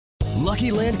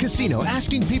Lucky Land Casino,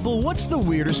 asking people, what's the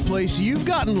weirdest place you've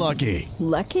gotten lucky?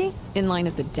 Lucky? In line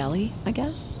at the deli, I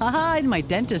guess? Aha, in my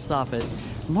dentist's office.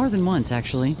 More than once,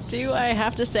 actually. Do I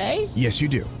have to say? Yes, you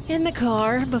do. In the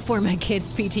car before my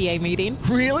kids' PTA meeting.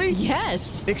 Really?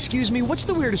 Yes. Excuse me, what's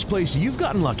the weirdest place you've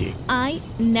gotten lucky? I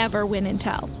never win and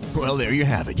tell. Well, there you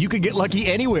have it. You can get lucky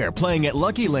anywhere, playing at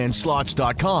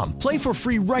LuckyLandSlots.com. Play for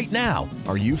free right now.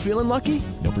 Are you feeling lucky?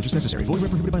 No purchase necessary. Void where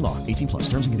prohibited by law. 18+.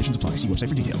 Terms and conditions apply. See website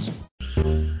for details.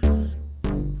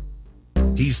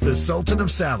 He's the Sultan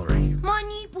of Salary.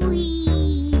 Money,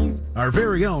 please. Our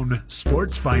very own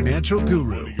sports financial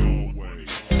guru.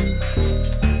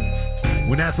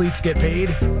 When athletes get paid,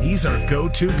 he's our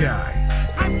go-to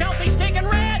guy. I'm filthy stinking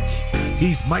rich!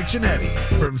 He's Mike Ginnitti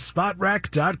from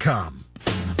SpotRack.com.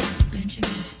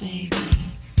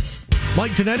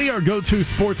 Mike Ginnitti, our go-to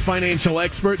sports financial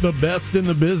expert, the best in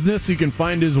the business. You can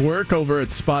find his work over at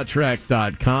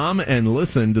SpotTrack.com and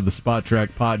listen to the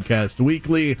SpotTrack podcast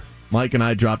weekly. Mike and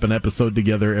I drop an episode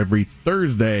together every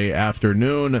Thursday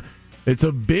afternoon. It's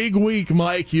a big week,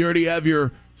 Mike. You already have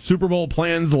your Super Bowl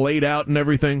plans laid out and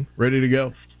everything, ready to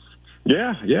go?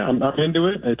 Yeah, I'm into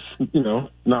it. It's,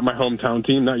 not my hometown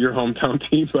team, not your hometown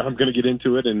team, but I'm going to get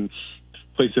into it and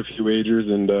place a few wagers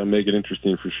and make it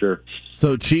interesting for sure.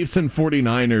 So Chiefs and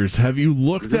 49ers, have you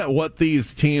looked at what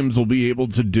these teams will be able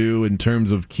to do in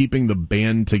terms of keeping the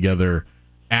band together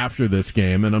after this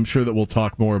game? And I'm sure that we'll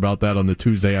talk more about that on the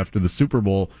Tuesday after the Super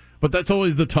Bowl. But that's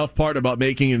always the tough part about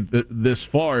making it this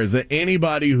far, is that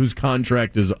anybody whose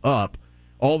contract is up,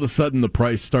 all of a sudden the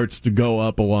price starts to go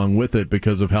up along with it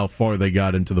because of how far they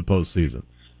got into the postseason.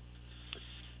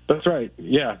 That's right.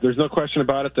 Yeah, there's no question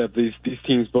about it that these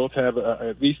teams both have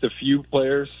at least a few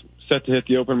players set to hit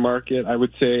the open market. I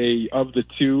would say of the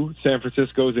two, San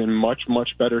Francisco's in much, much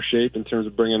better shape in terms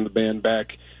of bringing the band back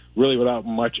really without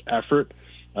much effort.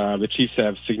 The Chiefs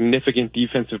have significant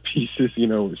defensive pieces,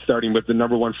 starting with the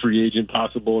number one free agent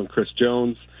possible in Chris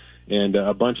Jones and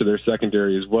a bunch of their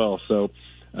secondary as well. So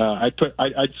I'd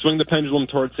swing the pendulum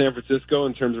towards San Francisco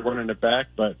in terms of running it back,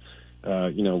 but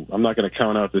I'm not going to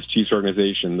count out this Chiefs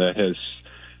organization that has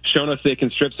shown us they can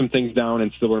strip some things down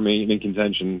and still remain in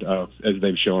contention as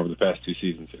they've shown over the past two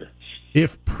seasons here.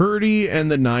 If Purdy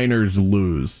and the Niners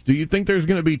lose, do you think there's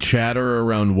going to be chatter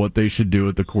around what they should do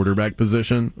at the quarterback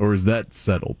position, or is that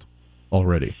settled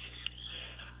already?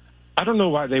 I don't know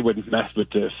why they would mess with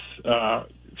this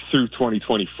through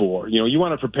 2024. You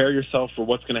want to prepare yourself for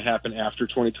what's going to happen after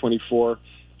 2024.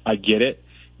 I get it.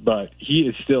 But he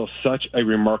is still such a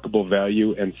remarkable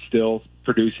value and still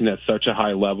producing at such a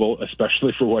high level,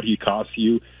 especially for what he costs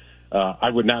you. I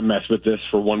would not mess with this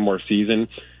for one more season.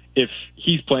 If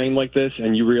he's playing like this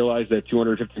and you realize that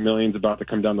 $250 million is about to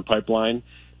come down the pipeline,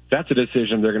 that's a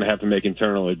decision they're going to have to make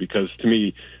internally, because to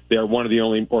me, they are one of the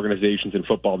only organizations in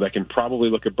football that can probably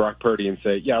look at Brock Purdy and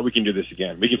say, yeah, we can do this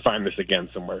again. We can find this again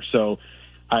somewhere. So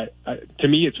to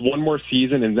me, it's one more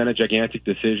season and then a gigantic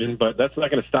decision, but that's not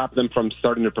going to stop them from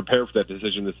starting to prepare for that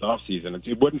decision this offseason.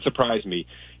 It wouldn't surprise me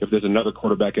if there's another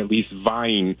quarterback at least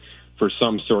vying for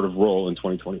some sort of role in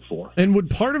 2024. And would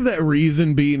part of that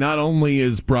reason be not only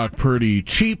is Brock Purdy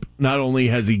cheap, not only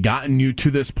has he gotten you to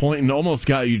this point and almost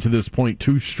got you to this point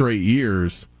 2 straight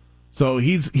years, so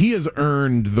he has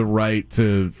earned the right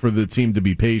for the team to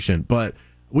be patient. But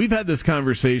we've had this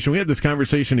conversation. We had this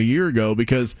conversation a year ago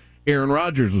because Aaron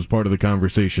Rodgers was part of the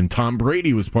conversation. Tom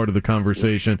Brady was part of the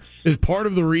conversation. Is part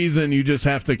of the reason you just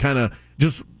have to kind of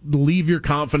just leave your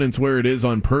confidence where it is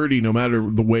on Purdy, no matter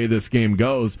the way this game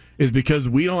goes, is because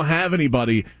we don't have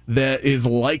anybody that is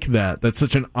like that. That's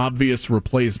such an obvious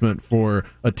replacement for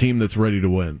a team that's ready to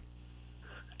win.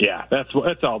 Yeah,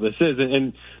 that's all this is.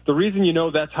 And the reason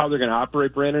that's how they're going to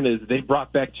operate, Brandon, is they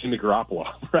brought back Jimmy Garoppolo,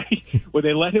 right? When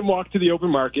they let him walk to the open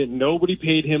market, nobody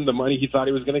paid him the money he thought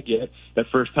he was going to get that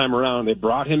first time around. They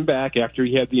brought him back after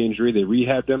he had the injury. They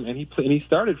rehabbed him, and he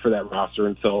started for that roster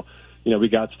until we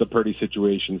got to the Purdy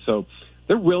situation. So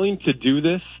they're willing to do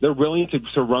this. They're willing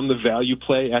to run the value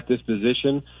play at this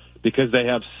position because they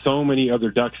have so many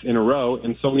other ducks in a row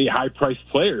and so many high-priced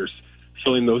players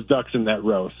filling those ducks in that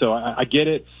row. So I get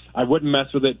it. I wouldn't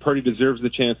mess with it. Purdy deserves the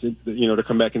chance, to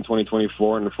come back in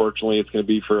 2024, and unfortunately, it's going to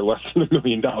be for less than $1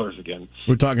 million again.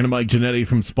 We're talking to Mike Ginnitti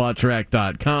from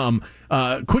SpotTrack.com.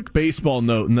 Quick baseball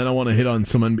note, and then I want to hit on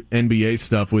some NBA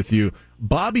stuff with you.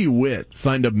 Bobby Witt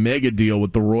signed a mega deal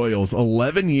with the Royals,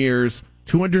 11 years,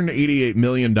 $288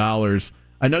 million.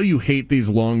 I know you hate these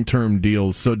long-term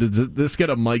deals, so does this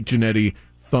get a Mike Ginnitti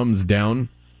thumbs down?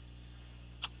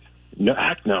 No,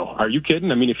 heck no. Are you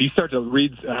kidding? I mean, if you start to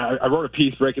read, I wrote a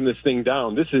piece breaking this thing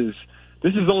down. This is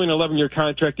only an 11-year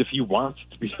contract if he wants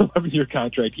it to be an 11-year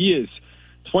contract. He is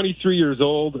 23 years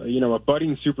old, a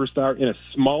budding superstar in a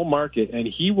small market, and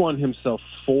he won himself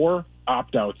 4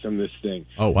 opt-outs in this thing.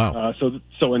 Oh, wow.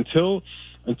 So until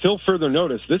further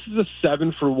notice, this is a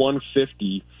 7 for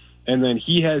 150, and then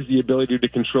he has the ability to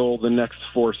control the next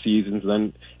 4 seasons.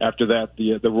 Then after that,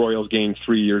 the Royals gain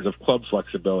 3 years of club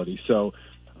flexibility. So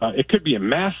it could be a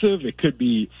massive. It could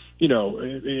be,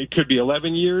 it could be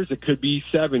 11 years. It could be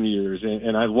 7 years.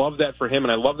 And I love that for him,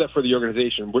 and I love that for the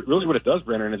organization. Really what it does,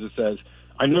 Brandon, is it says,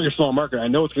 I know you're a small market. I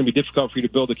know it's going to be difficult for you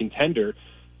to build a contender.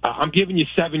 I'm giving you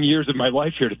 7 years of my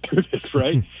life here to do this,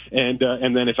 right? And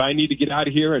then if I need to get out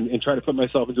of here and try to put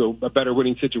myself into a better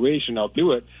winning situation, I'll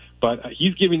do it. But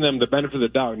he's giving them the benefit of the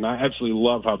doubt, and I absolutely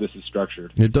love how this is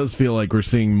structured. It does feel like we're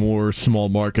seeing more small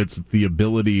markets with the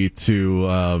ability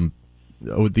to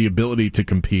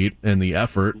compete and the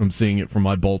effort. I'm seeing it from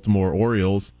my Baltimore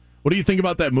Orioles. What do you think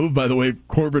about that move, by the way,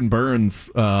 Corbin Burns?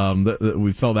 That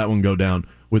we saw that one go down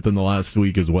within the last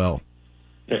week as well.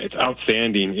 It's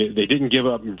outstanding. They didn't give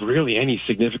up really any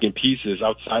significant pieces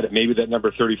outside of maybe that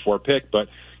number 34 pick, but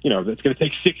it's going to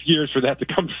take 6 years for that to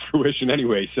come to fruition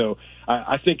anyway. So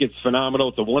I think it's phenomenal.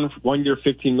 It's a one-year,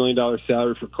 $15 million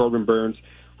salary for Corbin Burns,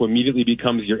 who immediately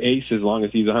becomes your ace as long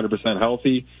as he's 100%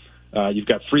 healthy. You've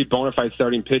got 3 bona fide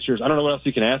starting pitchers. I don't know what else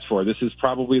you can ask for. This is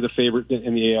probably the favorite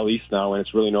in the AL East now, and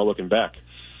it's really no looking back.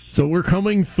 So we're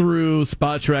coming through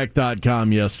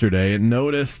SpotTrack.com yesterday and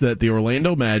noticed that the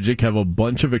Orlando Magic have a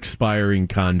bunch of expiring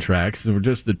contracts, and we're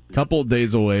just a couple of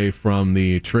days away from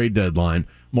the trade deadline.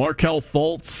 Markelle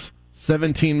Fultz,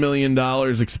 $17 million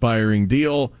expiring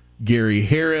deal. Gary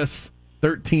Harris,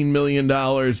 $13 million.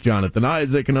 Jonathan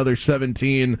Isaac, another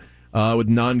 $17 with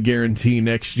non-guarantee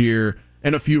next year.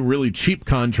 And a few really cheap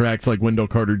contracts like Wendell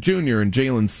Carter Jr. and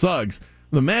Jalen Suggs.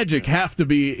 The Magic have to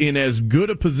be in as good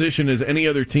a position as any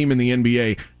other team in the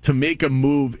NBA to make a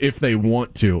move if they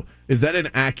want to. Is that an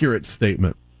accurate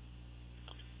statement?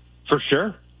 For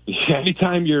sure.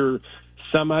 Anytime you're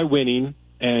semi-winning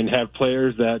and have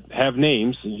players that have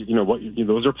names,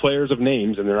 those are players of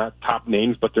names, and they're not top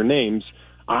names, but they're names,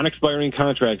 on expiring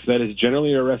contracts, that is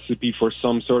generally a recipe for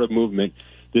some sort of movement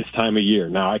this time of year.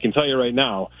 Now, I can tell you right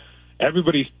now,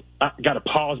 everybody's got a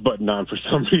pause button on for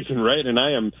some reason, right? And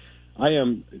I am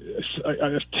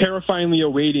terrifyingly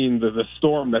awaiting the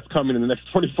storm that's coming in the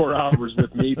next 24 hours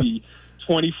with maybe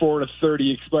 24 to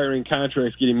 30 expiring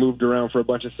contracts getting moved around for a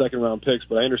bunch of second-round picks.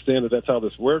 But I understand that that's how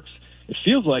this works. It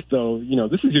feels like, though,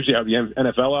 this is usually how the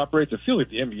NFL operates. It feels like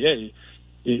the NBA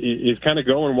is kind of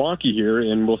going wonky here,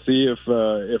 and we'll see if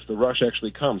the rush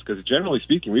actually comes. Because generally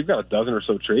speaking, we've got a dozen or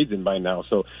so trades in by now.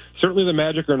 So certainly the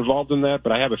Magic are involved in that,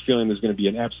 but I have a feeling there's going to be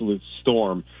an absolute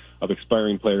storm of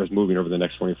expiring players moving over the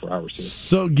next 24 hours here.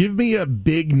 So give me a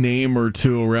big name or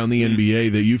two around the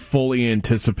NBA that you fully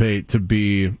anticipate to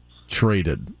be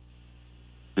traded.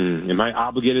 Am I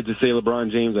obligated to say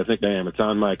LeBron James? I think I am. It's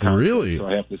on my contract, really? So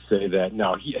I have to say that.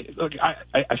 Now,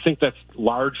 I think that's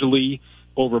largely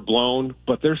overblown,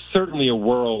 but there's certainly a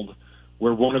world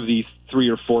where one of these 3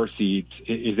 or 4 seeds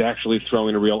is actually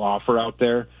throwing a real offer out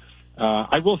there.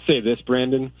 I will say this,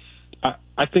 Brandon.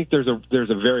 I think there's a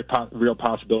very real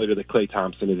possibility that Klay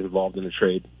Thompson is involved in a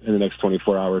trade in the next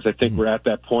 24 hours. I think we're at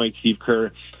that point. Steve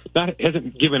Kerr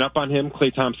hasn't given up on him.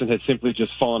 Klay Thompson has simply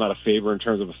just fallen out of favor in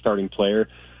terms of a starting player.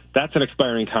 That's an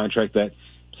expiring contract that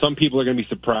some people are going to be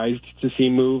surprised to see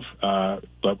move,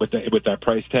 but with that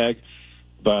price tag.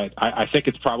 But I think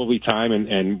it's probably time,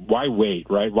 and why wait,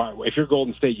 right? If you're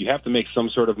Golden State, you have to make some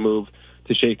sort of move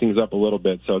to shake things up a little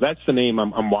bit. So that's the name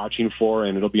I'm watching for,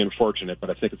 and it'll be unfortunate, but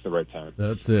I think it's the right time.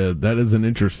 That's it. That is an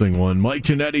interesting one. Mike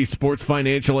Ginnitti, sports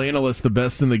financial analyst, the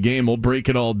best in the game. We'll break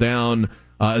it all down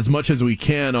as much as we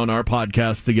can on our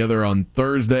podcast together on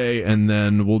Thursday, and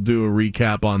then we'll do a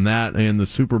recap on that and the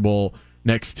Super Bowl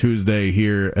next Tuesday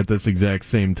here at this exact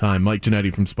same time. Mike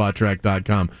Ginnitti from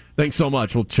SpotTrack.com. Thanks so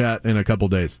much. We'll chat in a couple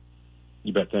days.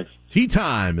 You bet. Thanks. Tea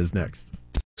Time is next.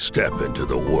 Step into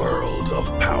the world of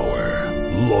power,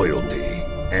 loyalty,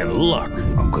 and luck.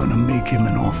 I'm gonna make him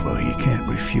an offer he can't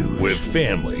refuse. With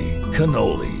family,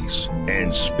 cannolis,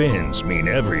 and spins mean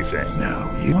everything.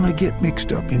 Now, you wanna get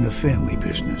mixed up in the family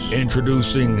business.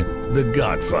 Introducing The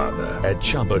Godfather at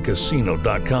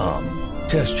ChumbaCasino.com.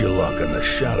 Test your luck in the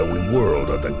shadowy world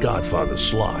of The Godfather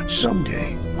slot.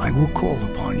 Someday, I will call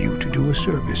upon you to do a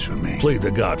service for me. Play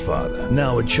The Godfather,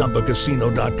 now at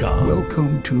ChumbaCasino.com.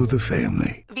 Welcome to the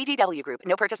family. VGW Group.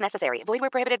 No purchase necessary. Void where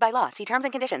prohibited by law. See terms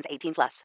and conditions. 18+.